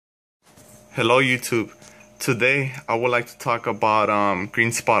Hello YouTube. Today I would like to talk about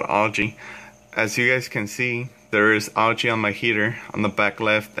green spot algae. As you guys can see, there is algae on my heater on the back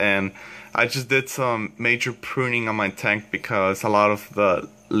left, and I just did some major pruning on my tank because a lot of the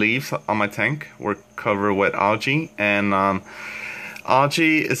leaves on my tank were covered with algae, and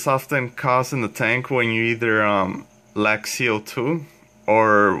algae is often caused in the tank when you either lack CO2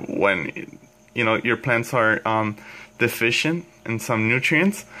 or when your plants are deficient in some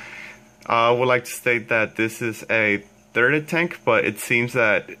nutrients. I would like to state that this is a dirted tank, but it seems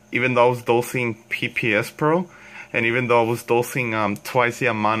that even though I was dosing PPS Pro, and even though I was dosing twice the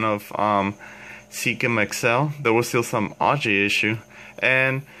amount of Seachem XL, there was still some algae issue.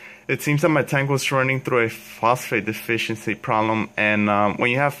 And it seems that my tank was running through a phosphate deficiency problem. And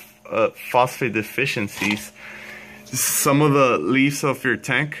when you have phosphate deficiencies, some of the leaves of your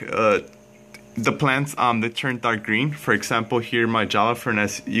tank, the plants they turn dark green. For example, here my Java fern,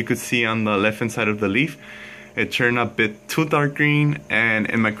 as you could see on the left hand side of the leaf, it turned a bit too dark green. And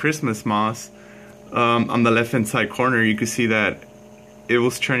in my Christmas moss, on the left hand side corner, you could see that it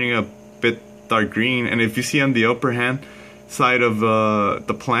was turning a bit dark green. And if you see on the upper hand side of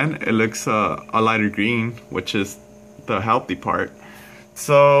the plant, it looks a lighter green, which is the healthy part.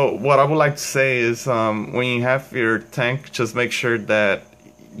 So what I would like to say is when you have your tank, just make sure that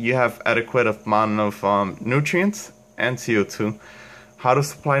you have adequate amount of nutrients and CO2. How to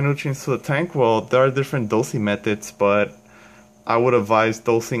supply nutrients to the tank? Well, there are different dosing methods, but I would advise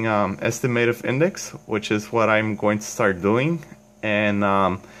dosing estimative index, which is what I'm going to start doing. And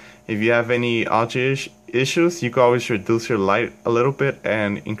if you have any algae issues, you can always reduce your light a little bit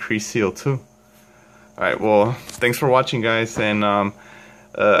and increase CO2. Alright, well, thanks for watching, guys, and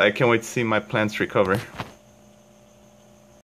I can't wait to see my plants recover.